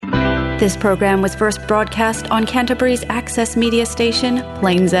This program was first broadcast on Canterbury's access media station,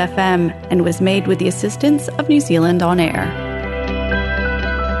 Plains FM, and was made with the assistance of New Zealand On Air.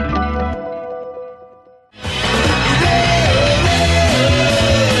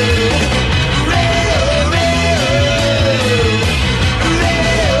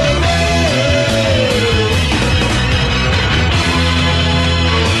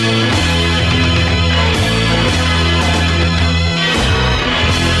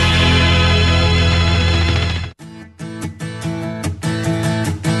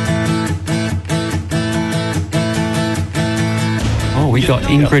 We got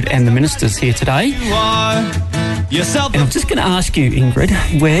Ingrid and the Ministers here today. And I'm just going to ask you,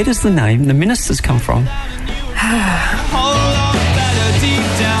 Ingrid, where does the name The Ministers come from?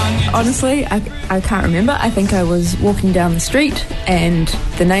 Honestly, I can't remember. I think I was walking down the street and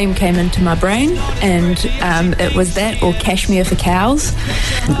the name came into my brain, and it was that or Cashmere for Cows.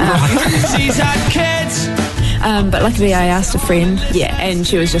 But luckily I asked a friend, and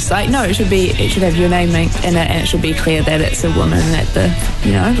she was just like, no, it should have your name in it, and it should be clear that it's a woman at the,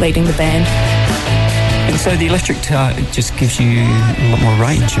 leading the band. And so the electric guitar just gives you a lot more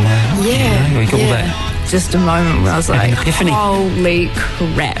range, all that. Just a moment where I was like, holy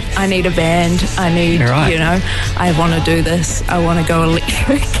crap, I need a band, I want to do this, I want to go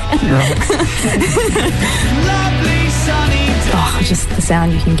electric. Just the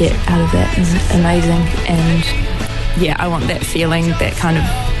sound you can get out of that is amazing, and I want that feeling, that kind of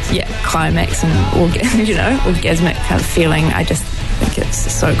climax and orgasmic kind of feeling. I just think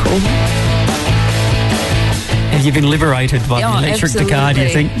it's so cool. Have you been liberated by the electric guitar, do you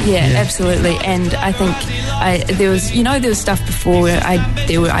think? Yeah, absolutely. And I think there was stuff before where I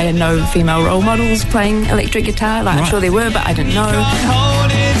had no female role models playing electric guitar. I'm sure there were, but I didn't know.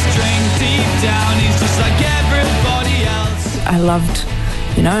 I loved,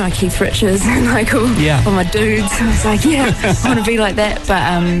 my Keith Richards and all my dudes. I was like, I want to be like that,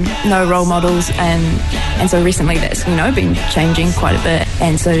 but no role models, and so recently that's been changing quite a bit,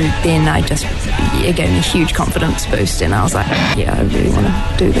 and so then it gave me a huge confidence boost, and I was like, I really want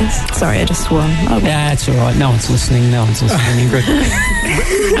to do this. Sorry, I just swore. Yeah, it's all right. No one's listening, Ingrid.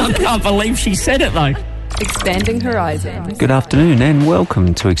 I can't believe she said it though. Expanding Horizons. Good afternoon and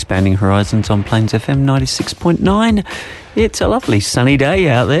welcome to Expanding Horizons on Plains FM 96.9. It's a lovely sunny day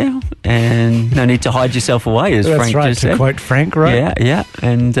out there, and no need to hide yourself away, as Frank just said. That's right, to quote Frank, right? Yeah.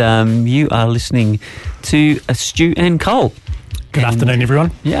 And you are listening to Stu and Cole. Good afternoon,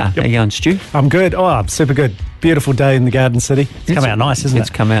 everyone. Yeah, How you going, Stu? I'm good. Oh, I'm super good. Beautiful day in the Garden City. It's come out nice, isn't it?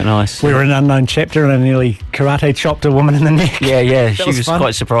 It's come out nice. We were in an unknown chapter and I nearly karate chopped a woman in the neck. Yeah. She was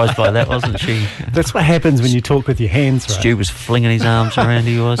quite surprised by that, wasn't she? That's what happens when you talk with your hands, right? Stu was flinging his arms around,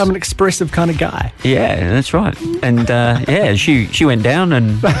 he was. I'm an expressive kind of guy. Yeah, that's right. And, she went down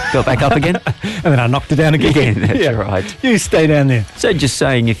and got back up again. And then I knocked her down again. That's right. You stay down there. So just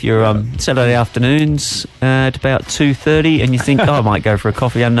saying, if you're Saturday afternoons at about 2:30 and you think, I might go for a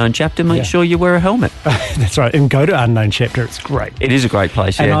coffee, unknown chapter, make sure you wear a helmet. That's right. And go to Unknown Chapter. It's great. It is a great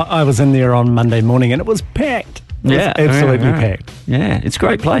place, And I was in there on Monday morning and it was packed. It was absolutely packed. Yeah, it's a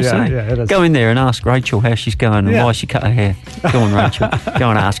great place, Yeah, eh? it is. Go in there and ask Rachel how she's going and why she cut her hair. Go on, Rachel. Go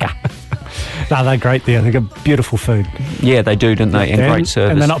and ask her. No, they're great there. They've got beautiful food. Yeah, they do, don't they? And great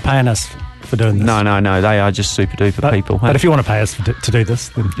service. And they're not paying us for doing this. No. They are just super duper people. But if you want to pay us to do this,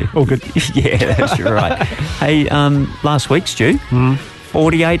 then all good. Yeah, that's right. Hey, last week, Stu...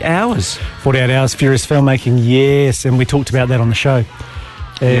 48 hours. 48 hours, Furious Filmmaking, yes, and we talked about that on the show.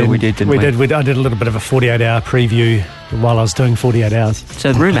 And we did, didn't we? I did a little bit of a 48-hour preview while I was doing 48 hours.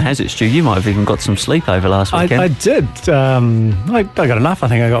 So the rumour has it, Stu, you might have even got some sleep over last weekend. I did. I got enough. I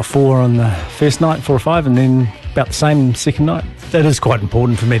think I got 4 on the first night, 4 or 5, and then about the same second night. That is quite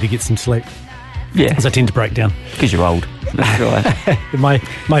important for me to get some sleep. Yeah. Because I tend to break down. Because you're old. That's right.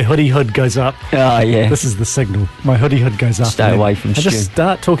 my hoodie hood goes up. Oh, yeah. This is the signal. My hoodie hood goes up. Stay away from Stu. I just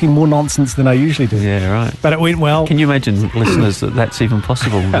start talking more nonsense than I usually do. Yeah, right. But it went well. Can you imagine, listeners, that that's even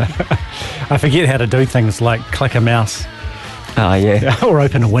possible? I forget how to do things like click a mouse. Oh, yeah. Or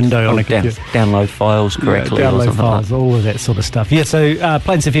open a window on a computer. Download files correctly. Download files, all of that sort of stuff. Yeah, so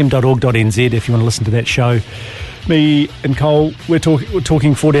plainsfm.org.nz if you want to listen to that show. Me and Cole, we're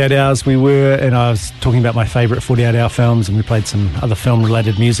talking 48 hours. And I was talking about my favourite 48-hour films, and we played some other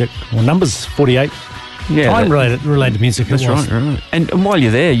film-related music. Well, numbers 48. Yeah, time-related music. That's right. And while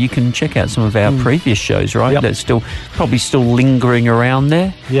you're there, you can check out some of our previous shows, right? Yep. That's probably still lingering around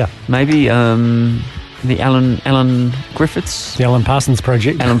there. Yeah. Maybe The Alan Griffiths? The Alan Parsons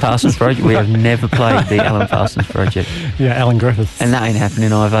Project. Alan Parsons Project. We have never played the Alan Parsons Project. Yeah, Alan Griffiths. And that ain't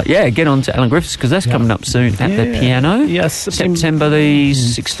happening either. Yeah, get on to Alan Griffiths, because that's coming up soon at the piano. Yes. September the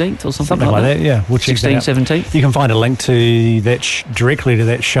 16th or something like that. Yeah, we'll check 16th, that out. 17th. You can find a link to that directly to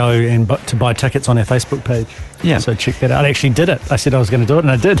that show and to buy tickets on our Facebook page. Yeah. So check that out. I actually did it. I said I was going to do it,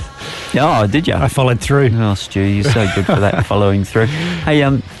 and I did. Oh, did you? I followed through. Oh, Stu, you're so good for that, following through. Hey,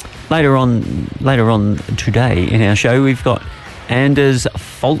 later on today in our show, we've got Anders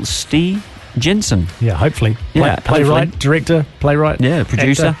Falstie-Jensen. Yeah, hopefully. Yeah, playwright, hopefully. Director, playwright. Yeah,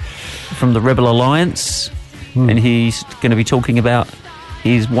 producer actor. From the Rebel Alliance. And he's going to be talking about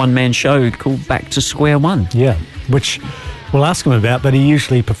his one-man show called Back to Square One. Yeah, which we'll ask him about, but he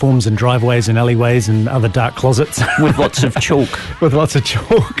usually performs in driveways and alleyways and other dark closets. With lots of chalk. With lots of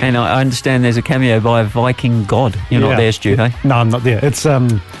chalk. And I understand there's a cameo by a Viking god. You're not there, Stu, hey? No, I'm not there. It's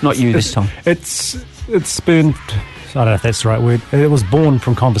not you this time. It's spurned. I don't know if that's the right word. It was born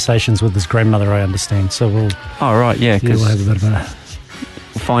from conversations with his grandmother, I understand. So we'll. Oh right, yeah. We'll have a bit of a.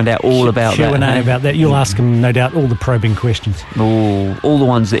 Find out all about that. Q&A about that. You'll ask him, no doubt, all the probing questions. All the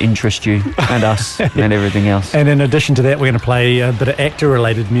ones that interest you and us and everything else. And in addition to that, we're going to play a bit of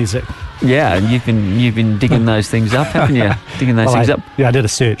actor-related music. Yeah, and you've been digging those things up, haven't you? Digging those things up. Yeah, I did a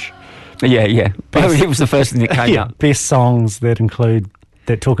search. Yeah. It was the first thing that came up. Best songs that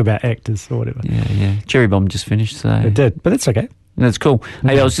talk about actors or whatever. Yeah. Cherry Bomb just finished, so it did, but it's okay. That's cool.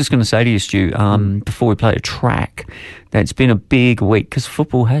 Hey, I was just going to say to you, Stu, before we play a track, that it's been a big week because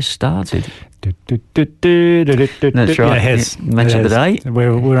football has started. That's right. Yeah, it has. Match of the day.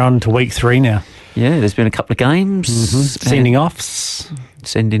 We're on to week 3 now. Yeah, there's been a couple of games. Sending offs,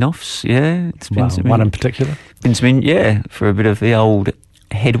 yeah. It's been one in particular. Been some, for a bit of the old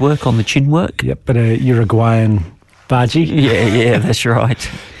head work on the chin work. Yep, but a Uruguayan Baji. Yeah, that's right.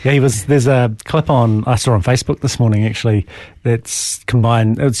 Yeah, there's a clip I saw on Facebook this morning, actually, that's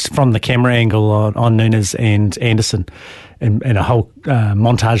combined. It's from the camera angle on Nunes and Anderson, and a whole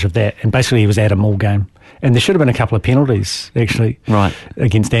montage of that. And basically, he was at a all game. And there should have been a couple of penalties, actually, right,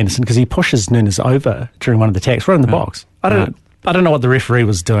 against Anderson, because he pushes Nunes over during one of the attacks, right in the box. I don't know what the referee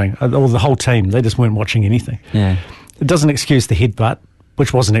was doing, or the whole team. They just weren't watching anything. Yeah, it doesn't excuse the headbutt,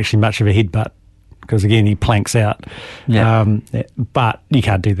 which wasn't actually much of a headbutt. Because again, he planks out. Yeah. But you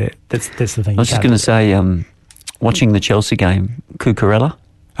can't do that. That's the thing. I was just going to say, watching the Chelsea game, Cucurella.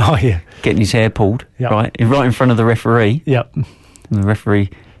 Oh yeah, getting his hair pulled, right in front of the referee. Yep. And the referee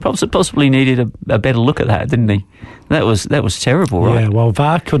possibly needed a better look at that, didn't he? That was terrible, right? Yeah. Well,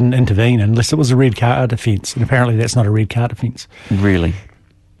 VAR couldn't intervene unless it was a red card offence, and apparently that's not a red card offence. Really.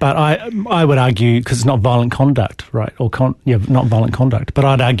 But I would argue, because it's not violent conduct, right? Not violent conduct. But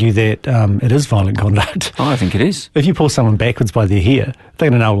I'd argue that it is violent conduct. Oh, I think it is. If you pull someone backwards by their hair, they're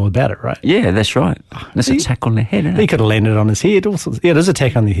going to know all about it, right? Yeah, that's right. That's an attack on their head, isn't it? He could have landed on his head. Yeah, it is an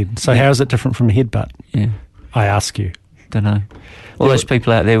attack on the head. So how is it different from a headbutt? Yeah. I ask you. Don't know. All those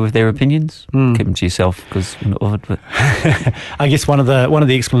people out there with their opinions, keep them to yourself, because we're not bothered. But I guess one of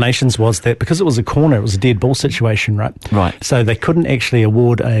the explanations was that because it was a corner, it was a dead ball situation, right? Right. So they couldn't actually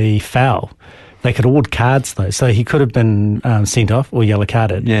award a foul. They could award cards though, so he could have been sent off or yellow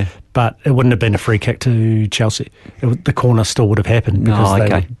carded. Yeah. But it wouldn't have been a free kick to Chelsea. The corner still would have happened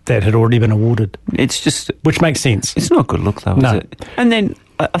because that had already been awarded. It's just, which makes sense. It's not a good look though, is it? And then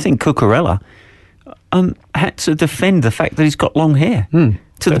I think Cucurella had to defend the fact that he's got long hair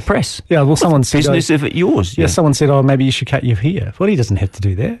to the press. Yeah, well, someone said... business of it yours? Yeah, someone said, maybe you should cut your hair. Well, he doesn't have to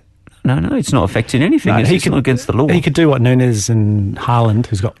do that. No, it's not affecting anything. It's not against the law. He could do what Nunes and Haaland,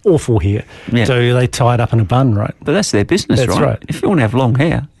 who's got awful hair, do. They tie it up in a bun, right? But that's their business, that's right? If you want to have long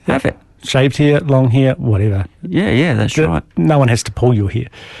hair, have it. Shaved hair, long hair, whatever. Yeah, that's right. No one has to pull your hair.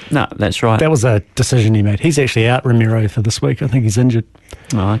 No, that's right. That was a decision he made. He's actually out, Ramiro, for this week. I think he's injured.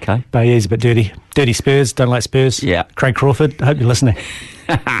 Oh, okay. But yeah, he's a bit dirty. Dirty Spurs, don't like Spurs. Yeah. Craig Crawford, I hope you're listening.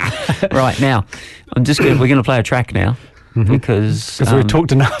 Right, now, we're going to play a track now. Because we've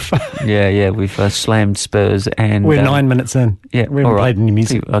talked enough. yeah, we've slammed Spurs and... We're 9 minutes in. Yeah, we haven't played any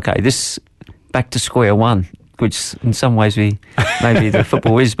music. Okay, this Back to Square One, which in some ways maybe the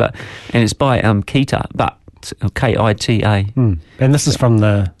football is, and it's by Kita, but K-I-T-A. And this is from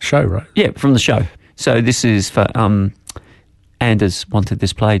the show, right? Yeah, from the show. So this is for Anders wanted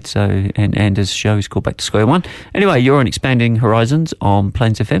this played, and Anders' show is called Back to Square One. Anyway, you're on Expanding Horizons on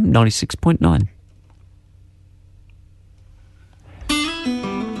Plains FM 96.9.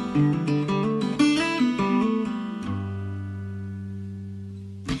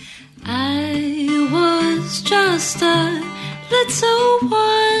 I was just a little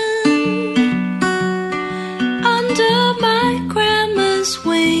one under my grandma's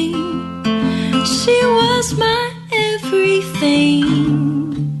wing. She was was my everything.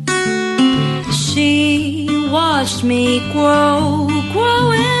 She watched me grow,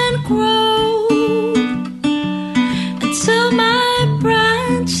 grow and grow, until my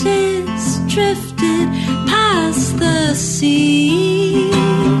branches drifted past the seas.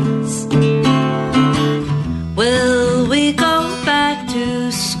 Will we go back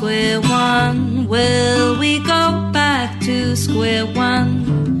to square one? Will we go back to square one?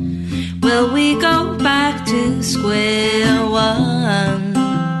 Will we go back to square one?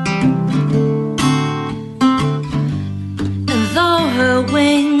 And though her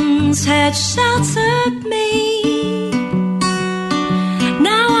wings had sheltered me,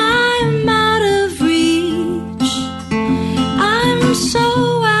 now I'm out of reach. I'm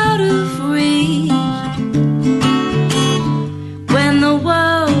so out of reach. When the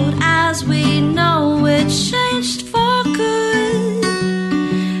world as we know it changed for good,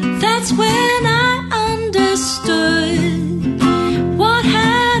 that's when I understood what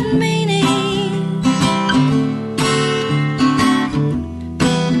had meaning.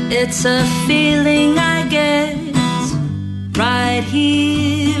 It's a feeling I get right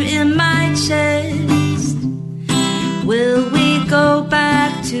here in my chest. Will we go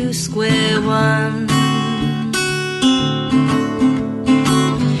back to square one?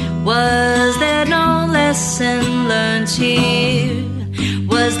 Was there no lesson learned here?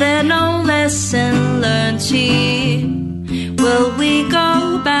 Was there no lesson learned here? Will we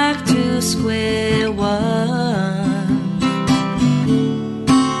go back to square one?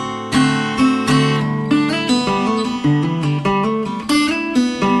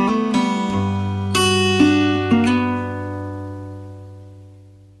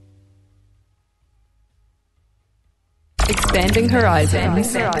 Expanding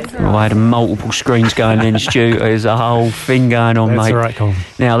horizons. Oh, I had multiple screens going in, Stu. There's a whole thing going on, That's mate. all right, Colin.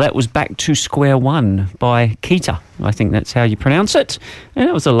 Now, that was Back to Square One by Keita. I think that's how you pronounce it. And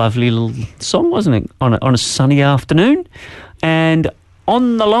it was a lovely little song, wasn't it? On a sunny afternoon. And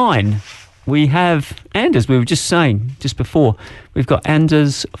on the line, we have Anders. We were just saying, just before, we've got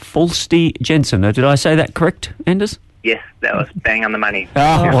Anders Falstie-Jensen. Did I say that correct, Anders? Yes, that was bang on the money.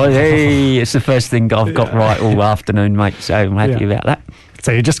 Oh, well, hey, it's the first thing I've got right all afternoon, mate, so I'm happy about that.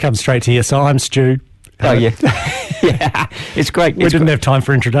 So you just come straight here. So I'm Stu. Oh, yeah. Yeah, it's great. We didn't have time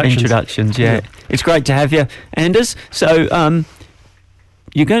for introductions. Yeah. It's great to have you, Anders. So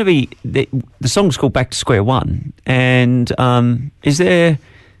you're going to be... The song's called Back to Square One, and was it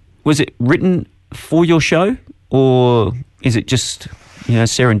written for your show, or is it just...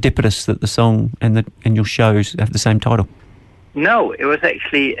 serendipitous that the song and your shows have the same title? No, it was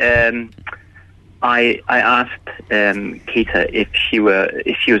actually I asked Keita if she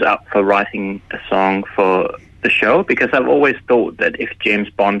was up for writing a song for the show, because I've always thought that if James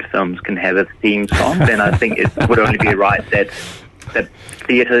Bond films can have a theme song, then I think it would only be right that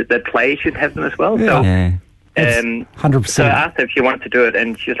theatre, that play should have them as well. Yeah. So, 100%. So I asked her if she wanted to do it,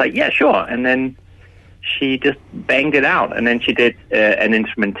 and she was like, "Yeah, sure." And then she just banged it out, and then she did an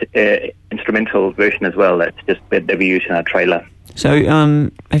instrumental version as well. That's just that we use in our trailer. So,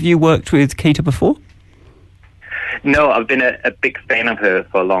 have you worked with Keita before? No, I've been a big fan of her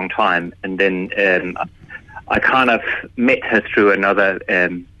for a long time, and then I kind of met her through another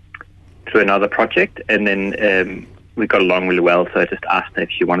project, and then we got along really well. So I just asked her if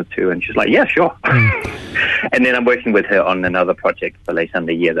she wanted to, and she's like, "Yeah, sure." And then I'm working with her on another project for later in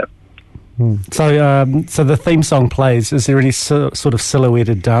the year, though. So the theme song plays. Is there any sort of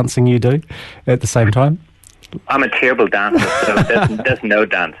silhouetted dancing you do at the same time? I'm a terrible dancer, so there's no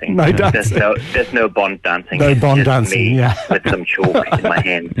dancing. No dancing. There's no Bond dancing. No Bond Just dancing, me yeah. with some chalk in my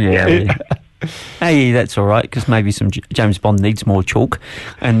hand. Yeah. Hey, that's all right, because maybe some James Bond needs more chalk.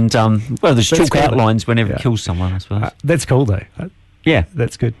 And, there's That's chalk outlines whenever he kills someone, I suppose. That's cool, though. Yeah.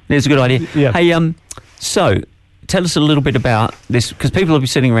 That's good. It's a good idea. Yeah. Hey, so... tell us a little bit about this, because people will be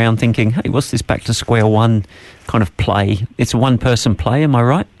sitting around thinking, hey, what's this Back to Square One kind of play? It's a one-person play, am I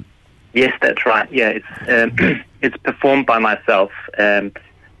right? Yes, that's right. Yeah, it's performed by myself,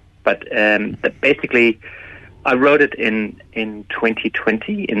 but basically I wrote it in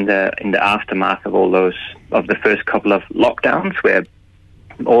 2020 in the aftermath of of the first couple of lockdowns, where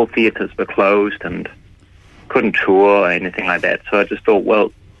all theatres were closed and couldn't tour or anything like that. So I just thought,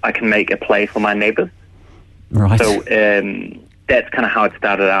 well, I can make a play for my neighbours. Right. So that's kind of how it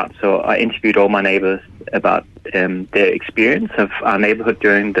started out. So I interviewed all my neighbours about their experience of our neighbourhood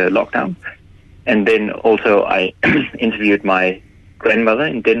during the lockdown. And then also I interviewed my grandmother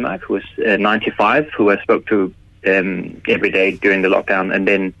in Denmark, who was 95, who I spoke to every day during the lockdown. And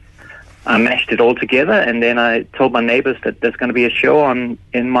then I mashed it all together, and then I told my neighbours that there's going to be a show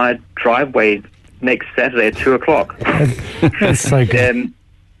in my driveway next Saturday at 2:00. That's so good.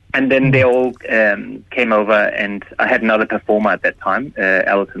 And then they all came over, and I had another performer at that time,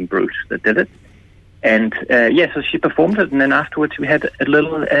 Alison Bruce, that did it. And so she performed it, and then afterwards we had a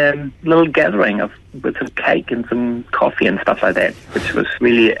little gathering with some cake and some coffee and stuff like that, which was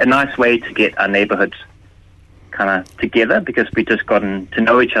really a nice way to get our neighborhoods kind of together, because we just gotten to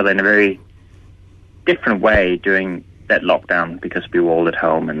know each other in a very different way during that lockdown, because we were all at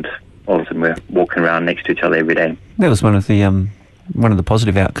home and all of a sudden we're walking around next to each other every day. That was one of the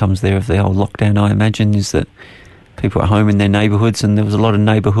positive outcomes there of the whole lockdown, I imagine, is that people were home in their neighbourhoods, and there was a lot of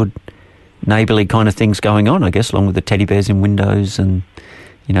neighbourly kind of things going on, I guess, along with the teddy bears in windows and,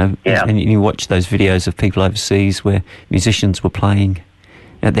 and you watch those videos of people overseas where musicians were playing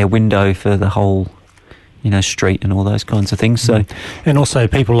at their window for the whole, street and all those kinds of things. So, and also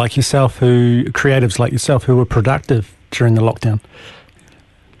people like yourself, creatives like yourself, who were productive during the lockdown.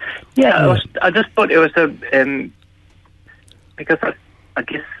 Yeah, I just thought it was because I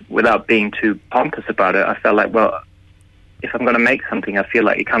guess without being too pompous about it, I felt like, well, if I'm going to make something, I feel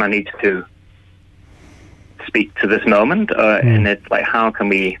like it kind of needs to speak to this moment, and it's like, how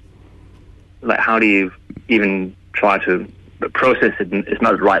do you even try to process it? It's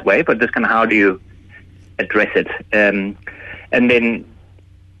not the right way, but just kind of how do you address it? And then,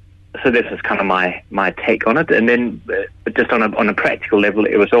 so this is kind of my take on it. And then, just on a practical level,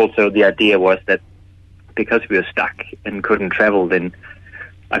 it was also, the idea was that because we were stuck and couldn't travel, then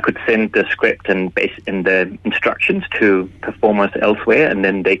I could send the script and the instructions to performers elsewhere, and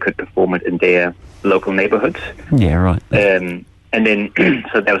then they could perform it in their local neighborhoods. Yeah, right. And then,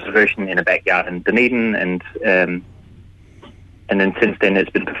 so there was a version in a backyard in Dunedin, and then since then it's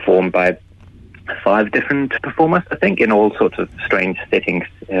been performed by 5 different performers, I think, in all sorts of strange settings,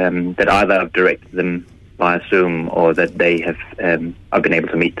 that either I've directed them via Zoom, or that they have, I've been able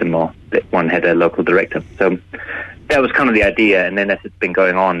to meet them, or that one had a local director. So that was kind of the idea, and then as it's been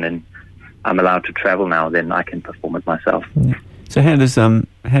going on and I'm allowed to travel now, then I can perform it myself. Yeah. So how does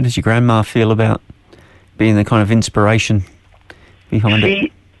your grandma feel about being the kind of inspiration behind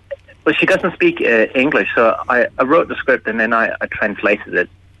it? Well, she doesn't speak English, so I wrote the script, and then I translated it,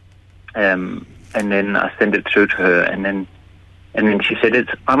 and then I sent it through to her, and then she said,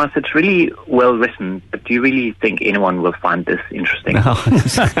 Anders, it's really well written, but do you really think anyone will find this interesting? No.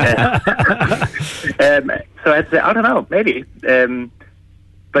 So I'd say, I don't know, maybe.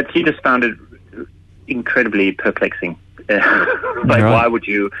 But she just found it incredibly perplexing. Like, right.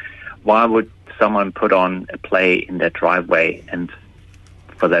 Why would someone put on a play in their driveway and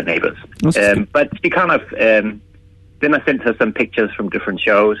for their neighbors? But she kind of, then I sent her some pictures from different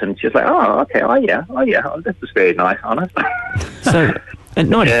shows, and she's like, oh, okay, oh yeah, this is very nice, honest. So at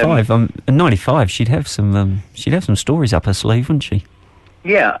 95, she'd have some stories up her sleeve, wouldn't she?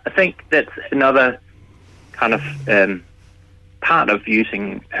 Yeah, I think that's another kind of part of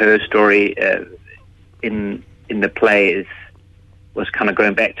using her story in the play was kind of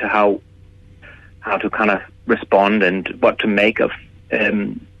going back to how to kind of respond and what to make of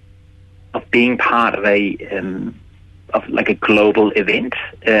being part of of like a global event,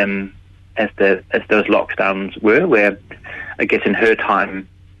 as those lockdowns were, where I guess in her time,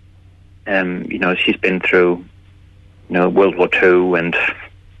 she's been through, World War II and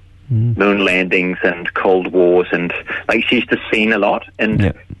moon landings and Cold Wars, and like she's just seen a lot.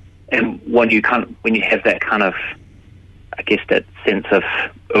 And when you have that kind of, I guess, that sense of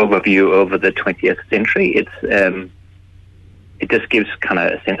overview over the 20th century, it just gives kind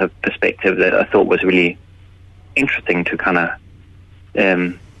of a sense of perspective that I thought was really interesting to kind of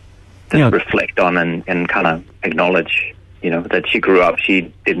reflect on and kind of acknowledge, that she grew up,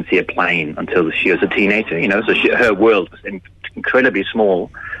 she didn't see a plane until she was a teenager, so her world was incredibly small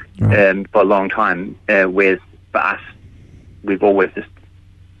for a long time, whereas for us, we've always just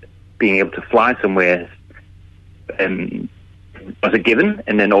being able to fly somewhere was a given,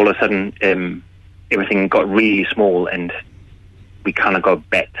 and then all of a sudden everything got really small, and we kind of got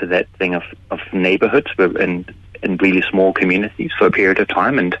back to that thing of neighborhoods and really small communities for a period of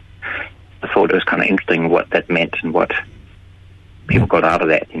time, and I thought it was kind of interesting what that meant and what people got out of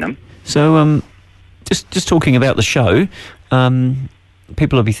that, So, just talking about the show,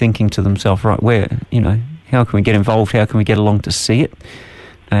 people will be thinking to themselves, right, how can we get involved? How can we get along to see it?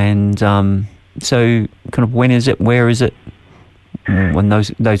 And so, kind of, when is it? Where is it? When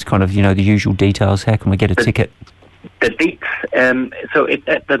those kind of, the usual details. How can we get a ticket? The dates. So it's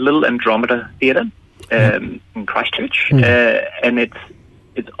at the Little Andromeda Theatre in Christchurch, and it's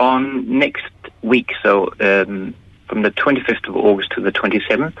on next week. So from the 25th of August to the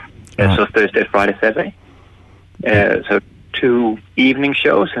 27th. So Thursday, Friday, Saturday. So 2 evening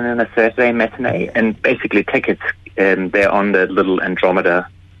shows and then a Thursday matinee. And basically tickets, they're on the little Andromeda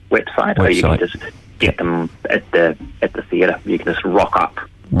website, or you can just get them at the theatre. You can just rock up.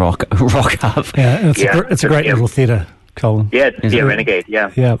 Rock up. Yeah, it's a great little theatre, Colin. Yeah, it's Renegade,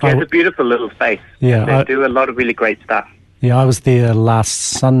 yeah. It's a beautiful little space. Yeah. They do a lot of really great stuff. Yeah, I was there last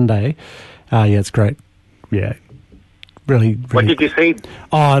Sunday. It's great. Yeah. Really. What did you see?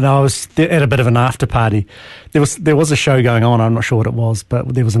 Oh, no, I was at a bit of an after party. There was a show going on. I'm not sure what it was,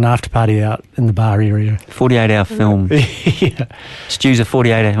 but there was an after party out in the bar area. 48-hour film. Yeah. Stu's a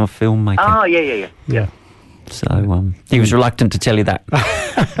 48-hour filmmaker. Oh, yeah. So he was reluctant to tell you that.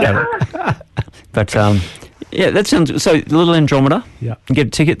 But that sounds so. Little Andromeda. Yeah. You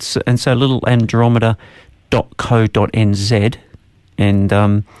get tickets, and so littleandromeda.co.nz,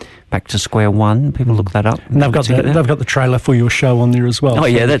 and back to square one. People look that up. And they've got the trailer for your show on there as well. Oh,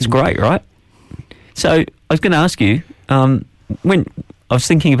 yeah, that's great, right? So I was going to ask you, when I was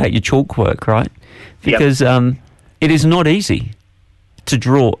thinking about your chalk work, right? Because it is not easy to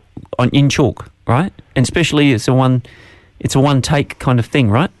draw in chalk, right? And especially it's a one take kind of thing,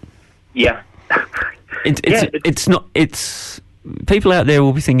 right? Yeah. It's not. It's people out there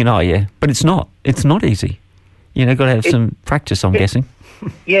will be thinking, oh yeah, but it's not. It's not easy. You know, got to have some practice. I'm guessing.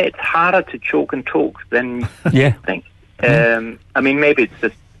 Yeah, it's harder to chalk and talk than you think. I mean, maybe it's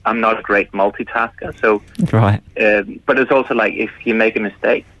just I'm not a great multitasker, so right. But it's also like if you make a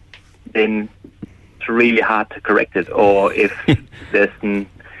mistake, then it's really hard to correct it. Or if there's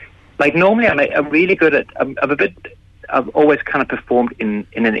like normally I'm really good at I've always kind of performed in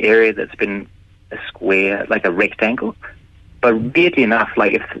an area that's been a square, like a rectangle. But weirdly enough,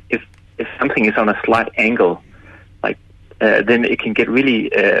 like if something is on a slight angle, like then it can get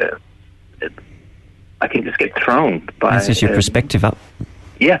really. I can just get thrown by. This is your perspective up.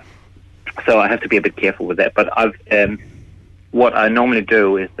 Yeah, so I have to be a bit careful with that. But what I normally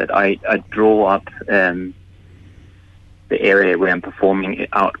do is that I draw up the area where I'm performing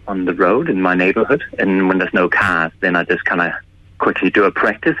out on the road in my neighborhood, and when there's no cars, then I just kind of quickly do a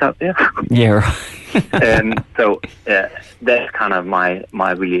practice out there. Yeah, right. So that's kind of my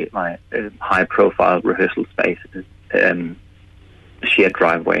high profile rehearsal space, shared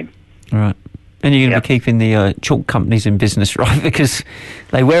driveway. Right. And you're going to be keeping the chalk companies in business, right? Because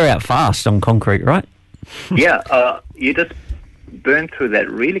they wear out fast on concrete, right? Yeah, you just burn through that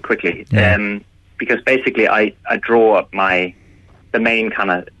really quickly. Yeah. Because basically I draw up the main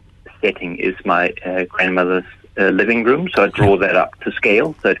kind of setting is my grandmother's living room, so I draw that up to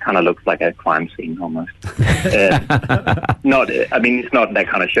scale, so it kind of looks like a crime scene almost. It's not that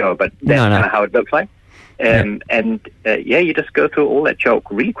kind of show, but that's kind of how it looks like. And you just go through all that chalk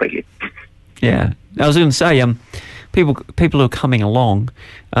really quickly. Yeah, I was going to say, people who are coming along,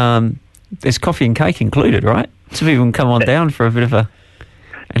 there's coffee and cake included, right? So people can come on down for a bit of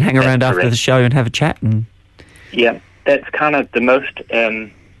and hang around after the show and have a chat. And yeah, that's kind of the most,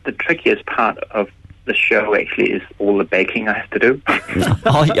 the trickiest part of the show actually is all the baking I have to do.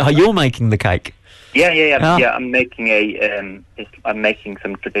 You're making the cake? Yeah. Yeah, I'm making I'm making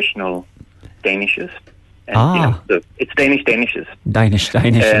some traditional Danishes. And, so it's Danish Danishes. Danish,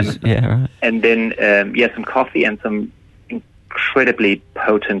 yeah, right. And then, some coffee and some incredibly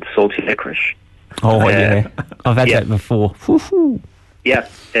potent salty licorice. Oh, yeah. I've had that before. Woo-hoo. Yeah,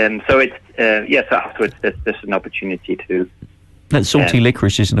 so it's, so afterwards there's an opportunity to... That salty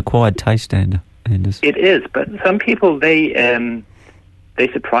licorice is an acquired taste, Anders. It is, but some people, they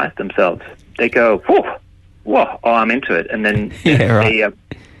surprise themselves. They go, whoa, I'm into it. And then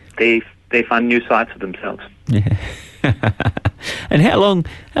they find new sides of themselves. Yeah. And how long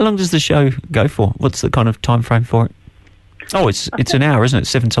does the show go for? What's the kind of time frame for it? Oh, it's an hour, isn't it?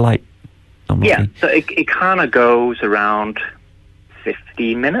 7 till 8. Yeah, so it kind of goes around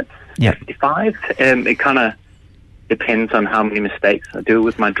 50 minutes, 55. It kind of depends on how many mistakes I do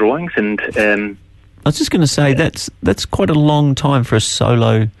with my drawings. And I was just going to say that's quite a long time for a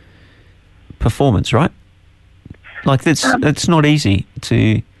solo performance, right? Like that's not easy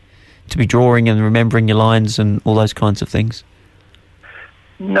to be drawing and remembering your lines and all those kinds of things.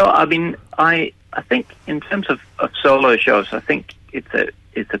 No, I mean I think in terms of solo shows, I think it's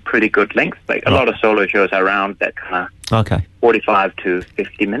a pretty good length. Like a lot of solo shows are around that kind of 45 to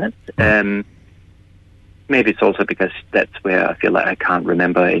 50 minutes. Maybe it's also because that's where I feel like I can't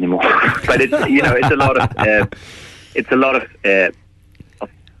remember anymore. But it's a lot of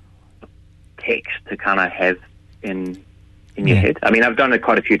text to kind of have in your head. I mean, I've done it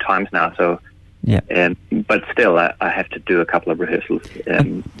quite a few times now, so but still, I have to do a couple of rehearsals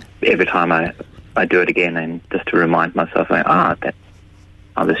every time I do it again, and just to remind myself, like, that's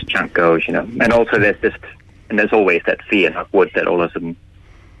how this chunk goes, you know. And also, there's just there's always that fear, knock wood, that all of a sudden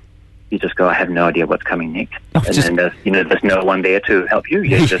you just go, I have no idea what's coming next. Then there's no one there to help you.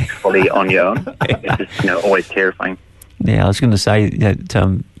 You're just fully on your own. It's just, always terrifying. Yeah, I was going to say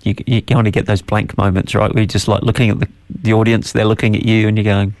that you kind of get those blank moments, right? Where you're just like looking at the audience, they're looking at you, and you're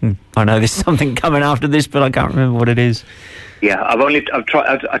going, I know there's something coming after this, but I can't remember what it is. Yeah,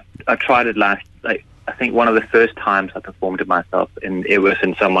 I tried it last. I think one of the first times I performed it myself, and it was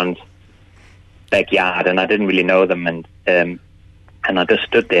in someone's backyard, and I didn't really know them, and I just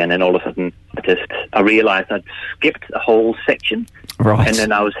stood there, and then all of a sudden I realised I'd skipped a whole section, right? And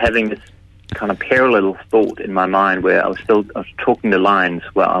then I was having this kind of parallel thought in my mind where I was talking the lines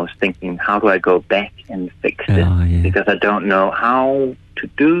where I was thinking, how do I go back and fix this? Because I don't know how to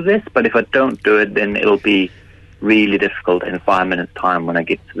do this, but if I don't do it, then it'll be really difficult in 5 minutes' time when I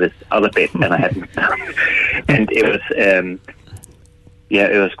get to this other bit, and I hadn't done. And it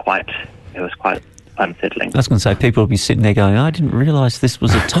was quite unsettling. I was going to say, people will be sitting there going, I didn't realise this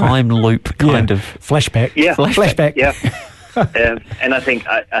was a time loop kind of flashback. Yeah, flashback. Yeah, and I think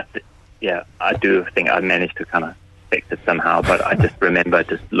I do think I managed to kind of fix it somehow, but I just remember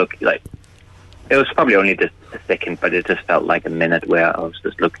just looking like it was probably only just a second, but it just felt like a minute where I was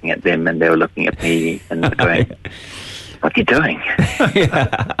just looking at them and they were looking at me and going, what are you doing?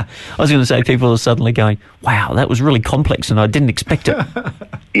 I was going to say, people are suddenly going, wow, that was really complex and I didn't expect it.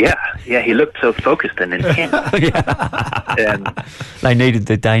 Yeah, he looked so focused and intense. They needed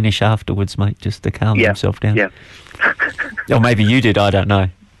the Danish afterwards, mate, just to calm themselves down. Yeah. Or maybe you did, I don't know.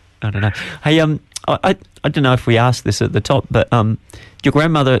 Hey, I don't know if we asked this at the top, but your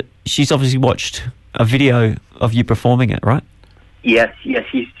grandmother, she's obviously watched a video of you performing it, right? Yes.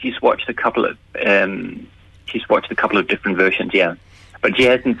 She's watched a couple of different versions, yeah. But she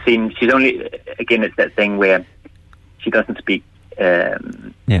hasn't seen. She's only, again, it's that thing where she doesn't speak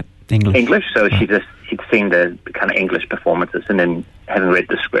English. So she'd seen the kind of English performances, and then having read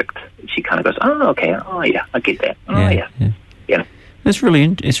the script, she kind of goes, oh, okay, oh yeah, I get that. Oh yeah. It's really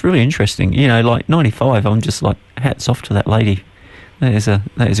interesting. Like 95, I'm just like, hats off to that lady. That is a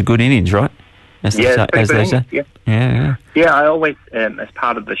good innings, right? As they say. Yeah. Yeah, I always, as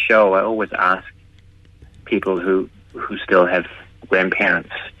part of the show, I always ask people who still have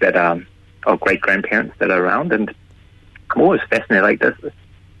grandparents that are, or great grandparents that are around, and I'm always fascinated. Like there's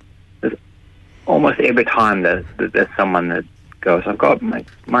almost every time there's someone that goes, I've got my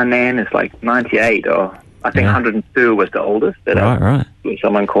nan is like 98, or I think 102 was the oldest that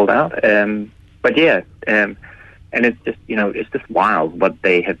someone called out. But and it's just it's just wild what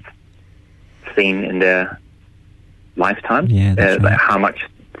they have seen in their lifetime. Yeah, like how much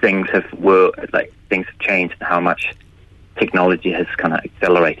things have changed, and how much technology has kind of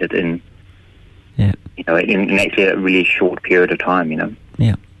accelerated in actually a really short period of time.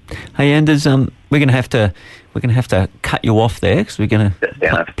 Yeah. Hey, Anders, we're gonna have to cut you off there because we're gonna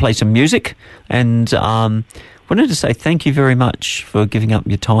play some music, and wanted to say thank you very much for giving up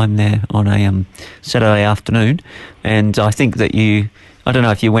your time there on a Saturday afternoon. And I think that I don't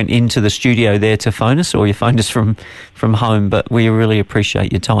know if you went into the studio there to phone us or you phoned us from home, but we really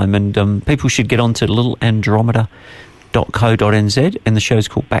appreciate your time. And people should get on to littleandromeda.co.nz, and the show's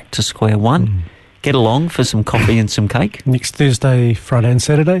called Back to Square One. Get along for some coffee and some cake. Next Thursday, Friday and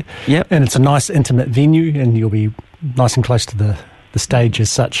Saturday. Yep. And it's a nice intimate venue, and you'll be nice and close to the stage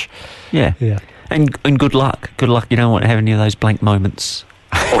as such. Yeah. Yeah. And good luck. Good luck. You don't want to have any of those blank moments.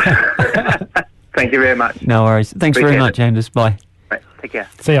 Thank you very much. No worries. Thanks very much, Anders. Bye. Right. Take care.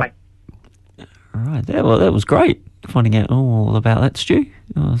 See ya. Bye. All right. That was great, finding out all about that, Stu.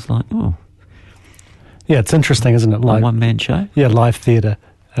 I was like, oh. Yeah, it's interesting, isn't it? Like a one-man show? Yeah, live theatre.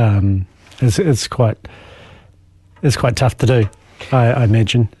 It's quite tough to do, I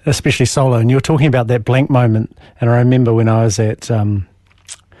imagine, especially solo. And you were talking about that blank moment, and I remember when I was at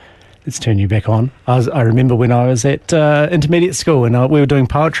let's turn you back on. I remember when I was at intermediate school, and we were doing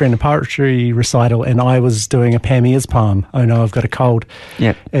poetry in a poetry recital, and I was doing a Pam Ayres poem, Oh No, I've Got a Cold.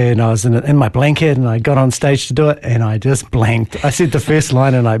 Yeah. And I was in my blanket, and I got on stage to do it, and I just blanked. I said the first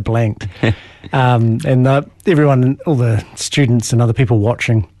line, and I blanked. And everyone, all the students and other people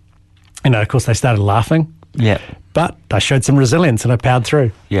watching, of course, they started laughing. Yeah. But I showed some resilience, and I powered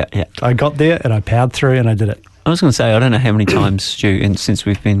through. Yeah. I got there, and I powered through, and I did it. I was going to say, I don't know how many times, Stu, and since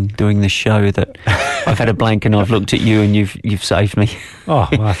we've been doing this show, that I've had a blank and I've looked at you and you've saved me. Oh,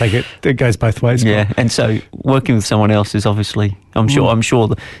 well, I think it goes both ways. Yeah, and so working with someone else is obviously, I'm sure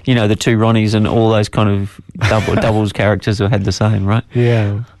the two Ronnies and all those kind of doubles characters have had the same, right?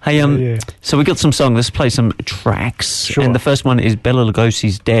 Yeah. Hey, so we got some songs. Let's play some tracks. Sure. And the first one is Bela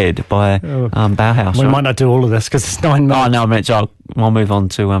Lugosi's "Dead" by Bauhaus. We might not do all of this because it's 9 minutes. Oh no, I meant I'll move on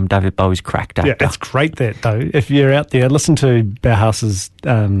to David Bowie's "Cracked Actor." Yeah, it's great that though. If you're out there, listen to Bauhaus's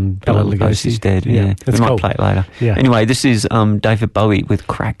Bela Lugosi's "Dead." Yeah, we might play it later. Yeah. Anyway, this is David Bowie with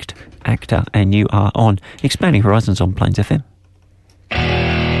 "Cracked Actor," and you are on Expanding Horizons on Plains FM.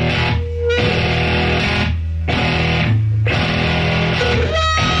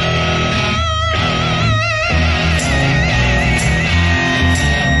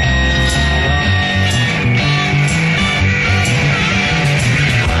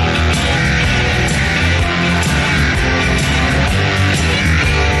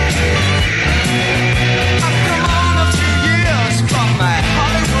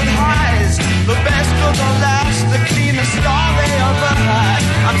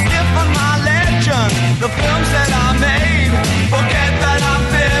 The films that I made, forget that I'm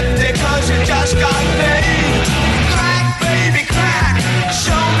 50 cause you just got paid. Crack, baby, crack,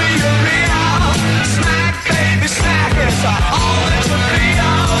 show me the real. Smack, baby, smack, it's all that you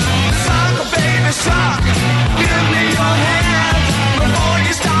feel. Suck, baby, suck, give me your hand before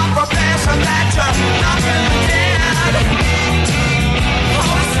you stop professing that you're nothing dead.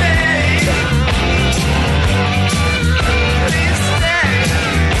 Oh, stay, please stay.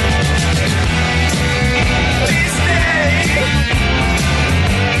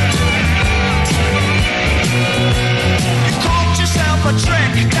 A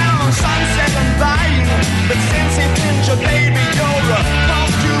trick down Sunset and Vine, but since he pinned your baby, you're a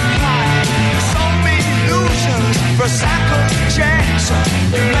concubine. So many illusions for cycle checks.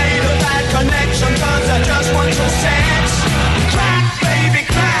 You made a bad connection cause I just want your sex. Crack, baby,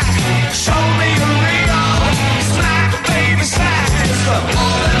 crack, show me the real. Smack, baby, smack, it's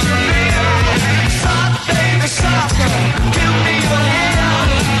all that you feel. Suck, baby, suck, give me your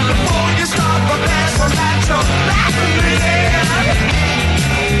hand before you start professing that you're back in the air.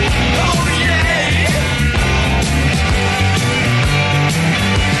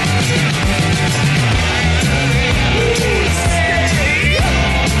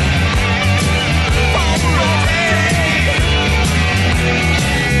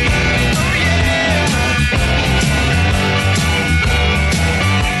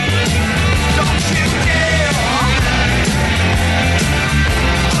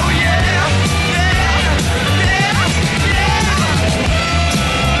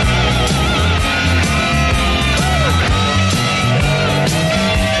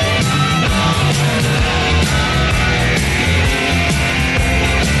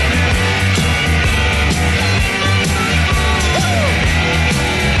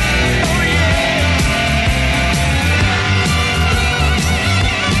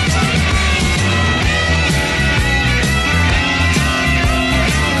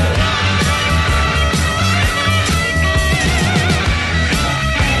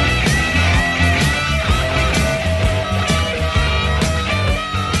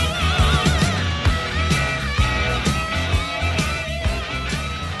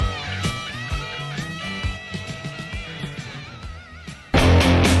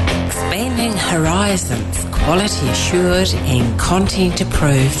 Horizons, quality assured and content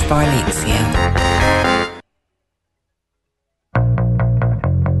approved by Lexia.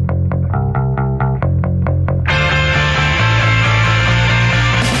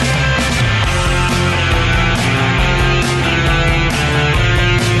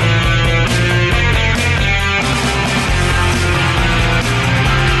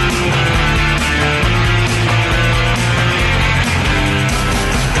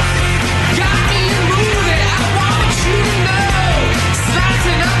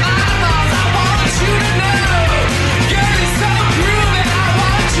 Shooting up my balls, I want you to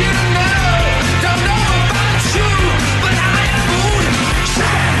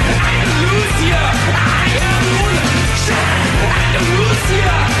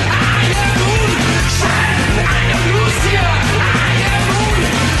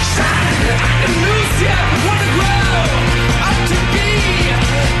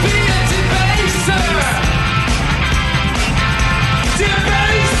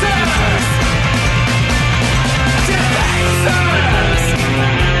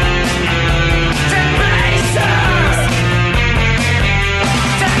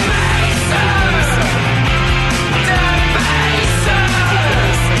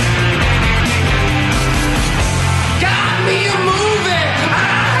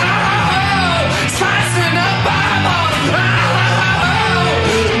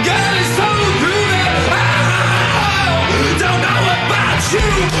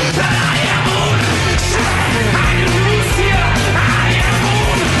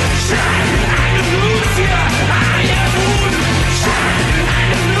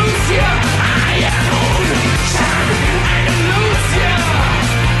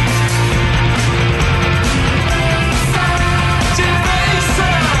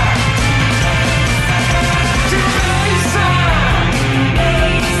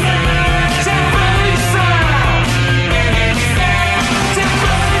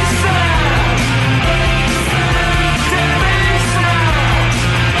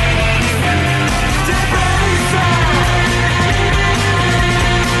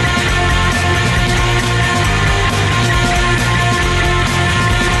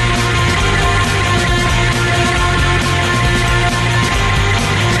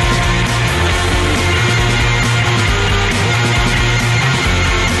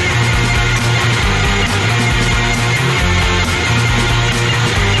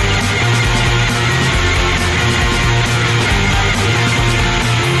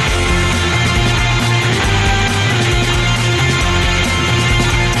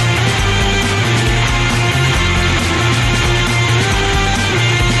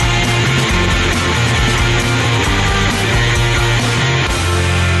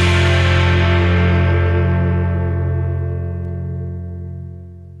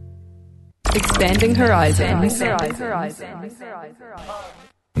Expanding horizons.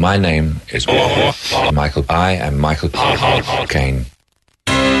 My name is Michael. I am Michael Caine.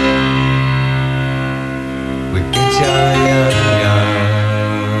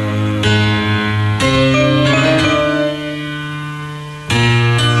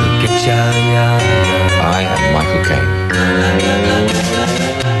 I am Michael Caine.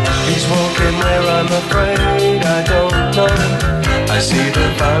 He's walking where I'm afraid I don't know. I see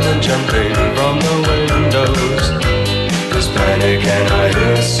the firemen jumping from the windows. There's panic and I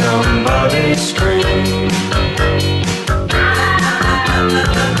hear somebody scream.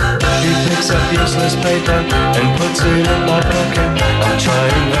 He picks up useless paper and puts it in my pocket. I'm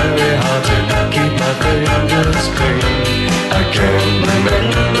trying very hard to keep my fingers clean. I can't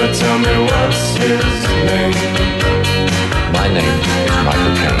remember, tell me what's his name. My name is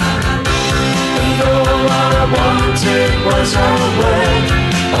Michael Caine. And all I wanted was a way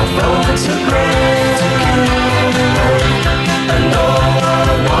of photograph. And all I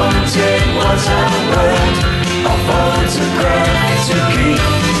wanted was a way of photograph to keep.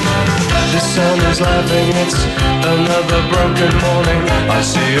 The sun is laughing, it's another broken morning. I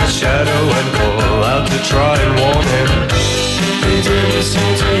see a shadow and call out to try and warn him. He didn't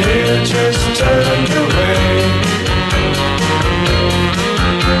seem to hear, just turned away.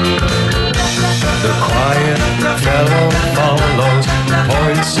 The quiet fellow follows,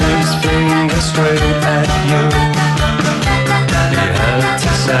 points his finger straight at you. He had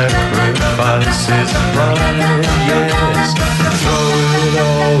to sacrifice his pride, yes, throw it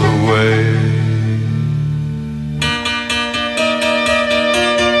all away.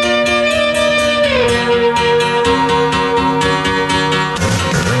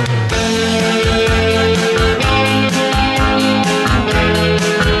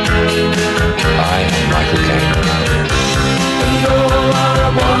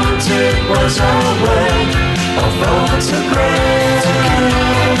 It was a way of photograph.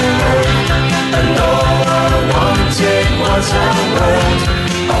 And all I wanted was a way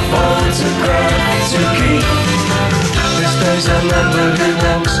of photograph to keep. These days I remember he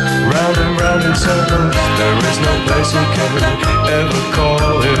walks round and round in circles. There is no place he can ever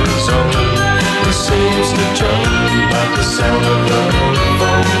call his own. He seems to jump at the sound of the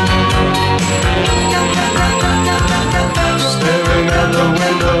phone. Staring out the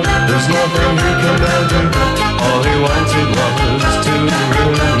window, there's nothing he can do. All he wanted was to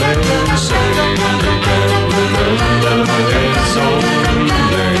remain safe. He can't remember his own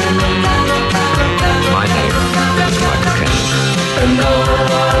name. My name is Michael Caine. And all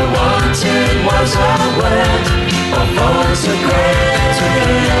I wanted was a word of photograph.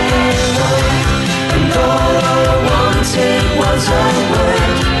 And all I wanted was a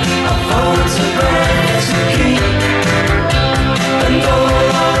word of photograph to keep. And all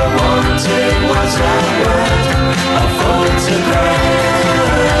I wanted was a word, a photograph.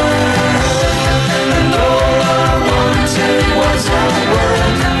 And all I wanted was a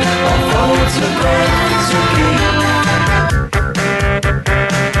word, a photograph to keep.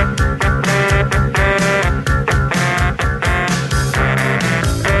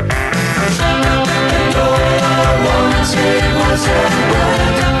 And all I wanted was a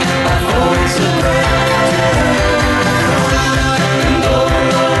word, a photograph.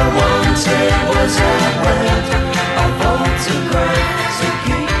 It was a word, a photograph to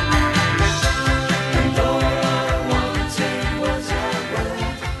keep. And all I wanted was a word,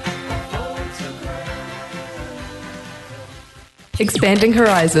 a photograph. Expanding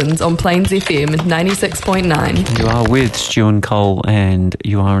horizons on Plains FM 96.9. You are with Stu and Cole, and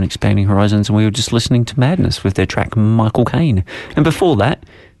you are on Expanding Horizons, and we were just listening to Madness with their track Michael Caine. And before that,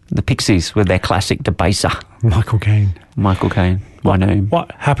 the Pixies with their classic Debaser. Michael Caine. Michael Caine, my name.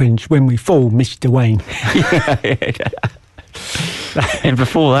 What happens when we fall, Mr. Wayne? And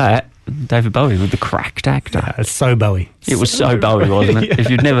before that, David Bowie with the Cracked Actor. Yeah, it's so Bowie. It was so Bowie, wasn't it? Yeah. If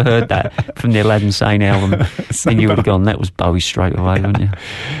you'd never heard that from the Aladdin Sane album, So then you would have Bowie. gone, that was Bowie straight away, wouldn't you?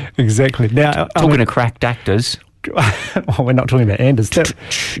 Exactly. Now, Talking of cracked actors. well, we're not talking about Anders.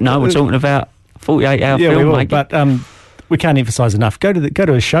 No, we're talking about 48-hour yeah, film we will, making. but we can't emphasise enough. Go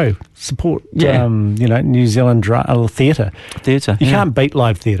to a show. Support, New Zealand theatre. Theatre. You can't beat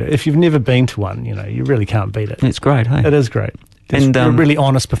live theatre. If you've never been to one, you really can't beat it. It's great, hey? It is great. It's a really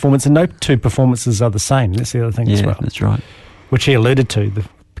honest performance, and no two performances are the same. That's the other thing as well. That's right. Which he alluded to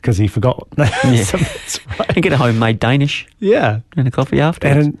because he forgot. Yeah. So that's right. And get a homemade Danish. Yeah. And a coffee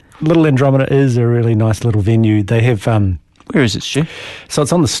afterwards. And Little Andromeda is a really nice little venue. They have... where is it, Stu? So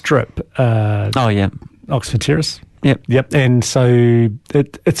it's on the Strip. Oh, yeah. Oxford Terrace. Yep. And so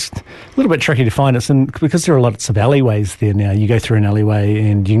it's a little bit tricky to find. It's because there are lots of alleyways there now. You go through an alleyway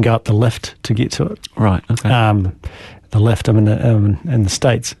and you can go up the lift to get to it. Right, okay. The lift, I'm in the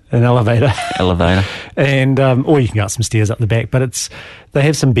States, an elevator. And, or you can go up some stairs up the back. But they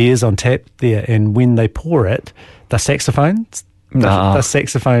have some beers on tap there, and when they pour it, the saxophones, the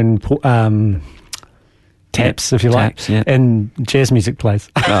saxophone taps, if you like, and jazz music plays.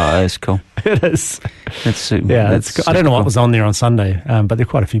 Oh, that's cool. It is. That's super. Yeah, I don't know what was on there on Sunday, but there are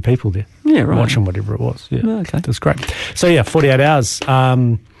quite a few people there. Yeah, right. Watching whatever it was. Yeah, okay. It was great. So, 48 hours.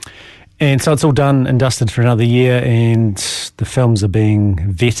 And so it's all done and dusted for another year, and the films are being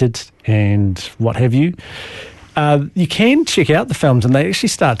vetted and what have you. You can check out the films, and they actually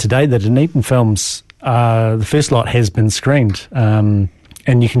start today. The Dunedin films, the first lot has been screened, and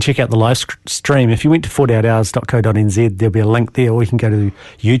you can check out the live stream. If you went to 48hours.co.nz, there'll be a link there, or you can go to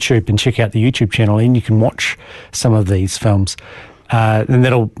YouTube and check out the YouTube channel, and you can watch some of these films. And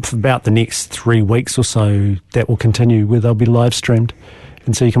that'll, for about the next 3 weeks or so, that will continue where they'll be live streamed.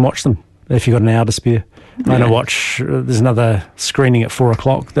 And so you can watch them if you've got an hour to spare. I'm going to watch, there's another screening at 4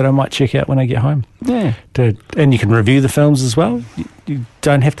 o'clock that I might check out when I get home. Yeah. And you can review the films as well. You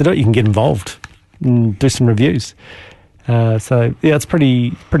don't have to do it. You can get involved and do some reviews. So, yeah, it's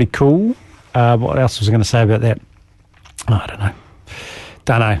pretty cool. What else was I going to say about that? I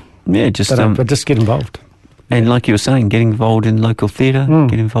don't know. Yeah, but just get involved. And like you were saying, get involved in local theatre,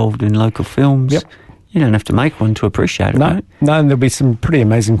 get involved in local films. Yep. You don't have to make one to appreciate it. No, right? no, and there'll be some pretty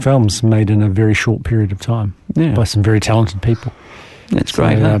amazing films made in a very short period of time by some very talented people. That's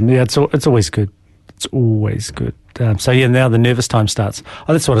great. Yeah, it's always good. It's always good. Now the nervous time starts.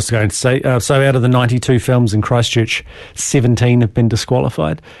 Oh, that's what I was going to say. So out of the 92 films in Christchurch, 17 have been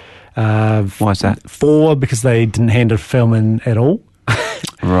disqualified. Why is that? 4 because they didn't hand a film in at all.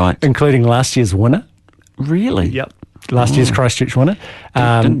 Right. Including last year's winner. Really? Yep. Last year's Christchurch winner.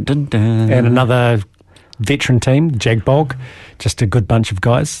 Dun, dun, dun. And another veteran team, Jagbog, just a good bunch of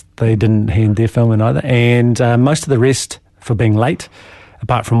guys. They didn't hand their film in either. And most of the rest for being late,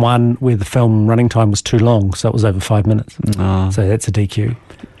 apart from one where the film running time was too long, so it was over 5 minutes. Oh. So that's a DQ.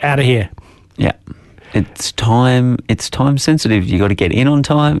 Out of here. Yeah. It's time sensitive. You got to get in on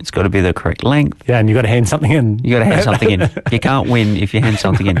time. It's got to be the correct length. Yeah, and you got to hand something in. You got to hand something in. You can't win if you hand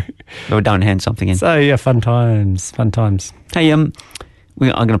something in. Or don't hand something in. So yeah, fun times. Hey, I'm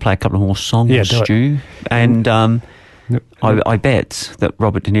going to play a couple of more songs, Stu. And I bet that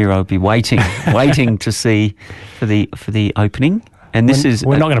Robert De Niro will be waiting to see for the opening. And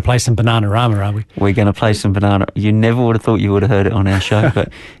we're not going to play some Bananarama, are we? We're going to play some Banana. You never would have thought you would have heard it on our show,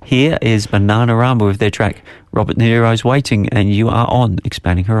 but here is Bananarama with their track Robert De Niro's Waiting, and you are on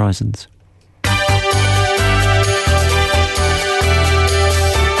Expanding Horizons.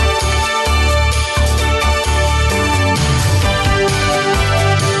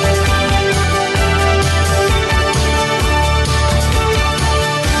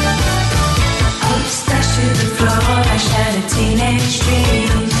 Teenage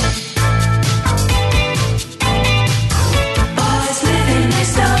dreams. Boys living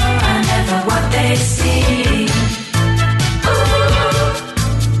next door are never what they seem. Ooh,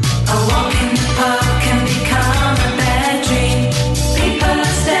 a walk in the park can become a bad dream. People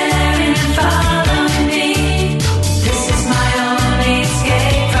are staring and following me. This is my only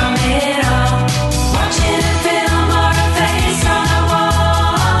escape from it all. Watching a film or a face on a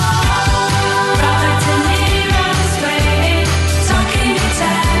wall. Robert De Niro's waiting. Talking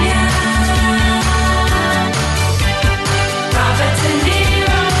Italian. Robert De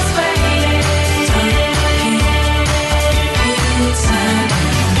Niro's waiting.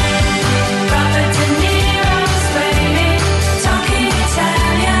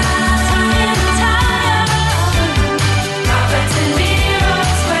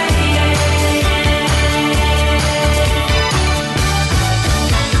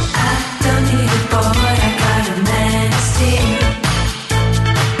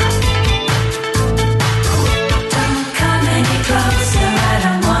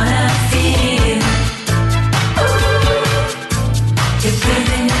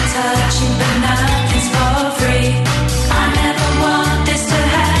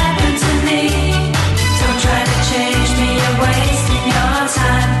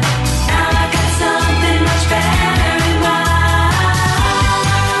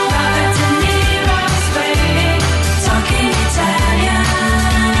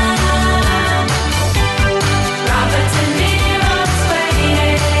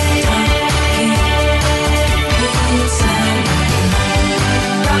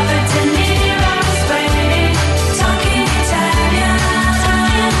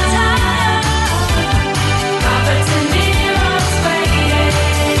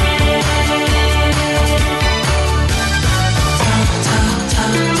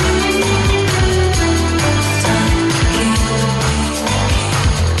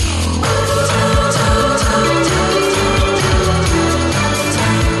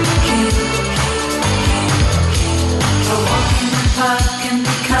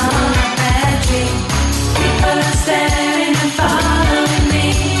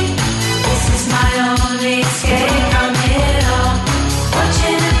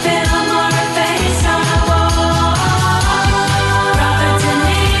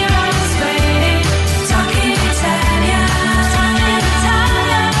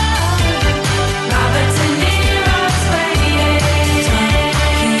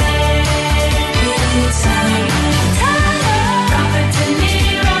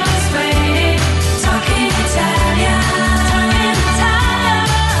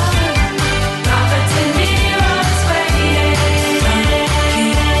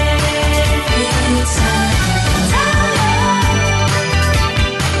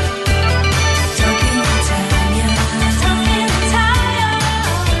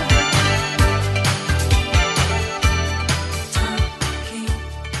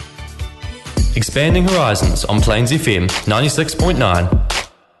 Expanding Horizons on Plains FM 96.9.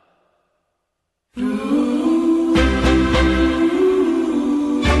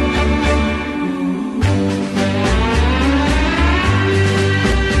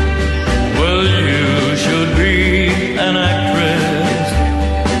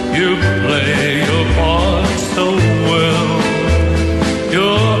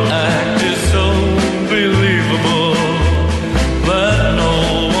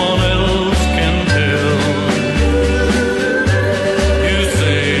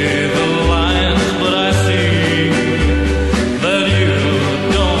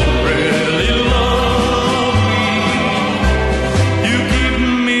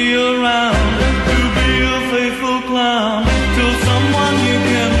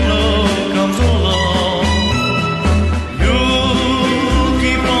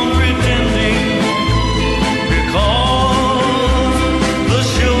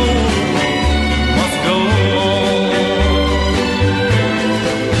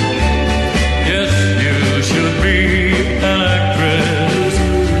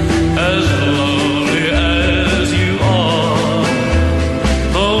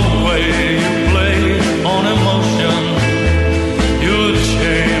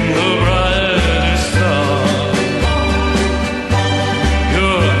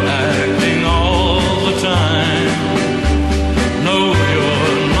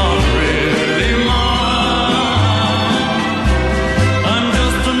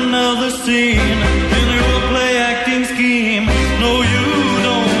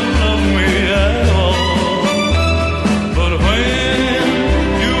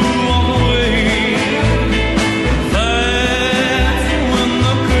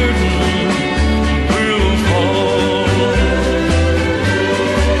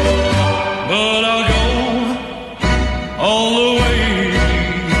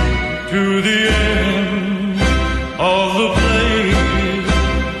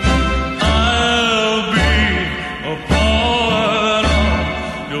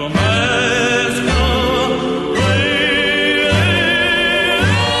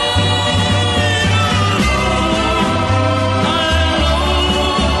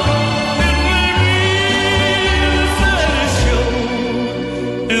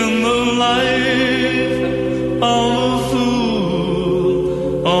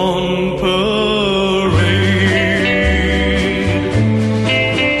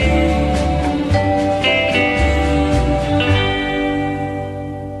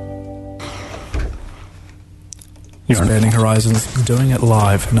 Expanding Horizons, doing it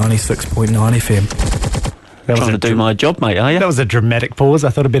live, 96.9 FM. Trying to do my job, mate, are you? That was a dramatic pause. I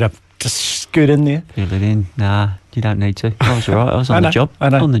thought I'd better just scoot in there. Fill it in. Nah, you don't need to. I was all right. I was on the job. I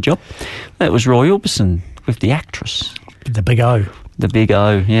know. On the job. That was Roy Orbison with the actress. The Big O. The Big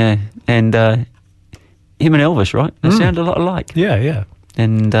O, yeah. And him and Elvis, right? They sound a lot alike. Yeah, yeah.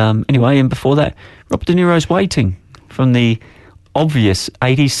 And anyway, and before that, Robert De Niro's Waiting from the obvious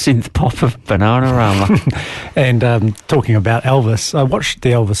 80s synth pop of Bananarama. And talking about Elvis, I watched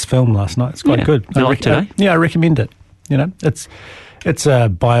the Elvis film last night. It's quite good. You like today? Yeah, I recommend it. You know, it's a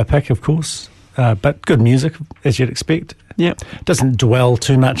biopic, of course, but good music, as you'd expect. Yeah. Doesn't dwell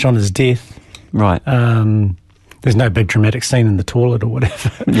too much on his death. Right. There's no big dramatic scene in the toilet or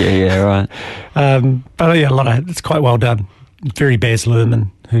whatever. Yeah, right. But yeah, it's quite well done. Very Baz Luhrmann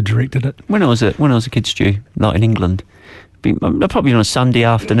who directed it. When I was a kid, Stu, like in England, probably on a Sunday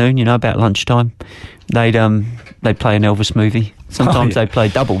afternoon, you know, about lunchtime, they'd play an Elvis movie. Sometimes they'd play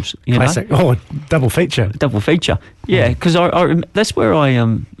doubles, you Classic. know. Oh, double feature. Yeah, because that's where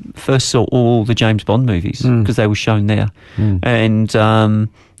I first saw all the James Bond movies, because they were shown there. And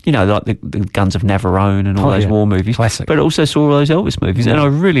you know, like the Guns of Navarone and all those war movies. Classic. But also saw all those Elvis movies, and I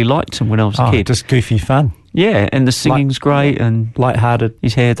really liked them when I was a kid. Just goofy fun. Yeah, and the singing's great and lighthearted.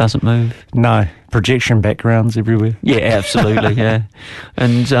 His hair doesn't move. No, projection backgrounds everywhere. Yeah, absolutely. Yeah,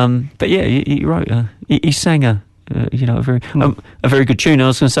 and but yeah, he wrote. He sang a very good tune. I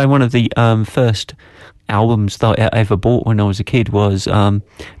was going to say one of the first albums that I ever bought when I was a kid was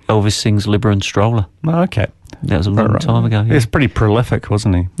Elvis sings Libra and Stroller. Oh, okay. That was a long time ago. Yeah. He was pretty prolific,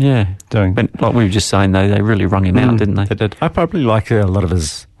 wasn't he? Yeah. But like we were just saying, though, they really wrung him out, didn't they? They did. I probably like a lot of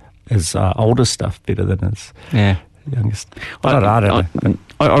his older stuff better than his youngest. I don't know.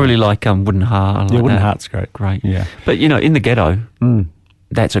 I really like Wooden Heart. Wooden Heart's great. Great. Yeah. But, you know, In the Ghetto,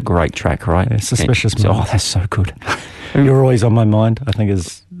 that's a great track, right? Yeah, Suspicious Mind. Oh, that's so good. You're Always on My Mind, I think,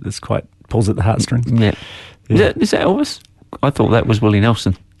 is quite pulls at the heartstrings. Yeah. Is that Elvis? I thought that was Willie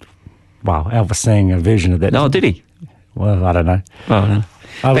Nelson. Wow, Elvis sang a version of that. Oh, did he? Well, I don't know. Oh, no.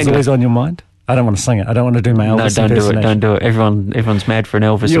 I was always on your mind. I don't want to sing it. I don't want to do my Elvis impersonation. Don't do it. Everyone's mad for an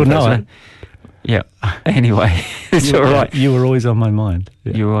Elvis You'll know impersonation. Yeah. Anyway, it's all right. You were always on my mind.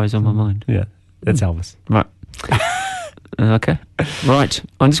 Yeah. You were always on my mind. Yeah, that's Elvis. Right. Okay. Right.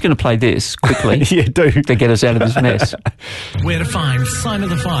 I'm just going to play this quickly. Yeah, do. To get us out of this mess. Where to find Sign of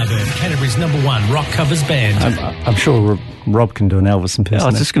the Firebird, Canterbury's #1 rock covers band. I'm sure Rob can do an Elvis impersonation.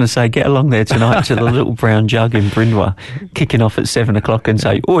 I was just going to say, get along there tonight to the Little Brown Jug in Brindwa, kicking off at 7 o'clock and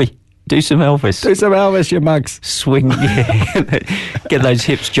say, oi, do some Elvis. Do some Elvis, you mugs. Swing, yeah. Get those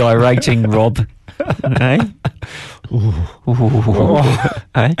hips gyrating, Rob. Hey?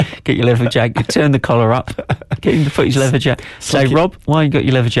 Hey? Get your leather jacket, turn the collar up. Get him to put his leather jacket. Say, Rob, why you got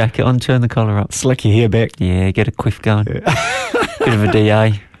your leather jacket on? Turn the collar up. Slick your hair back. Yeah, get a quiff going. Bit of a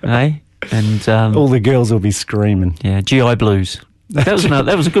DA, eh? And all the girls will be screaming. Yeah, GI Blues.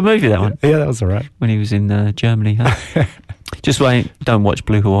 That was a good movie, that one. Yeah, that was all right. When he was in Germany, huh? Just wait, don't watch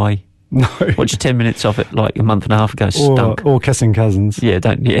Blue Hawaii. No. Watch 10 minutes of it like a month and a half ago. Stunk. Or Kissing Cousins. Yeah,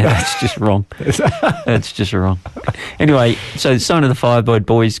 that's just wrong. That's just wrong. Anyway, so Sign of the Firebird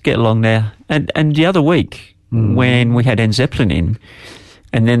boys, get along there. And the other week, when we had Ed Zeppelin in,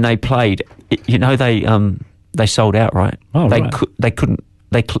 and then they played, they sold out, right? Oh, right. They couldn't,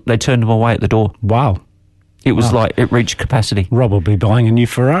 they turned them away at the door. Wow. It was like, it reached capacity. Rob will be buying a new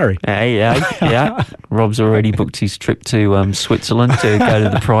Ferrari. Yeah. Rob's already booked his trip to Switzerland to go to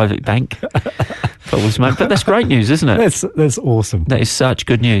the private bank. But that's great news, isn't it? That's awesome. That is such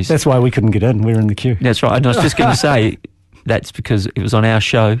good news. That's why we couldn't get in. We were in the queue. That's right. And I was just going to say, that's because it was on our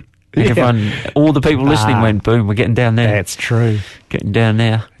show. And everyone, all the people listening went, boom, we're getting down there. That's true. Getting down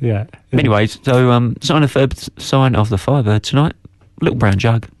there. Yeah. Anyway, so Sign of the Firebird tonight. Little Brown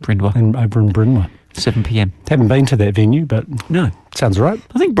Jug, Brindwa. Over in Brindwa. 7 p.m. Haven't been to that venue, but no, sounds right.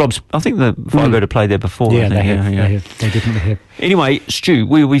 I think the Firebird have played there before. Yeah, they have. They definitely have. Anyway, Stu,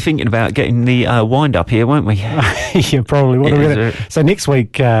 we were thinking about getting the wind up here, weren't we? Yeah, probably. So next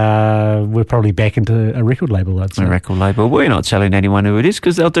week we're probably back into a record label. I'd say. A record label. We're not telling anyone who it is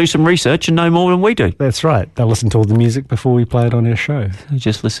because they'll do some research and know more than we do. That's right. They'll listen to all the music before we play it on our show. So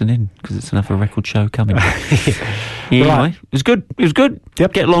just listen in because it's another record show coming. Anyway, right. It was good.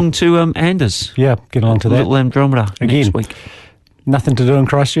 Yep. Get along to Anders. Yeah, get along to that. Little Andromeda next week. Nothing to do in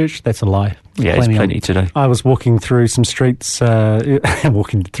Christchurch? That's a lie. Yeah, there's plenty to do. I was walking through some streets earlier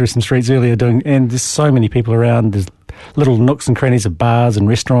and there's so many people around. There's little nooks and crannies of bars and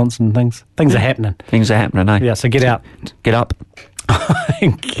restaurants and things. Things are happening. Things are happening, eh? Yeah, so get out. Get up.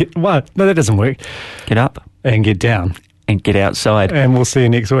 What? No, that doesn't work. Get up. And get down. And get outside. And we'll see you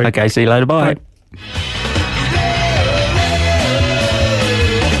next week. Okay, see you later. Bye. Bye.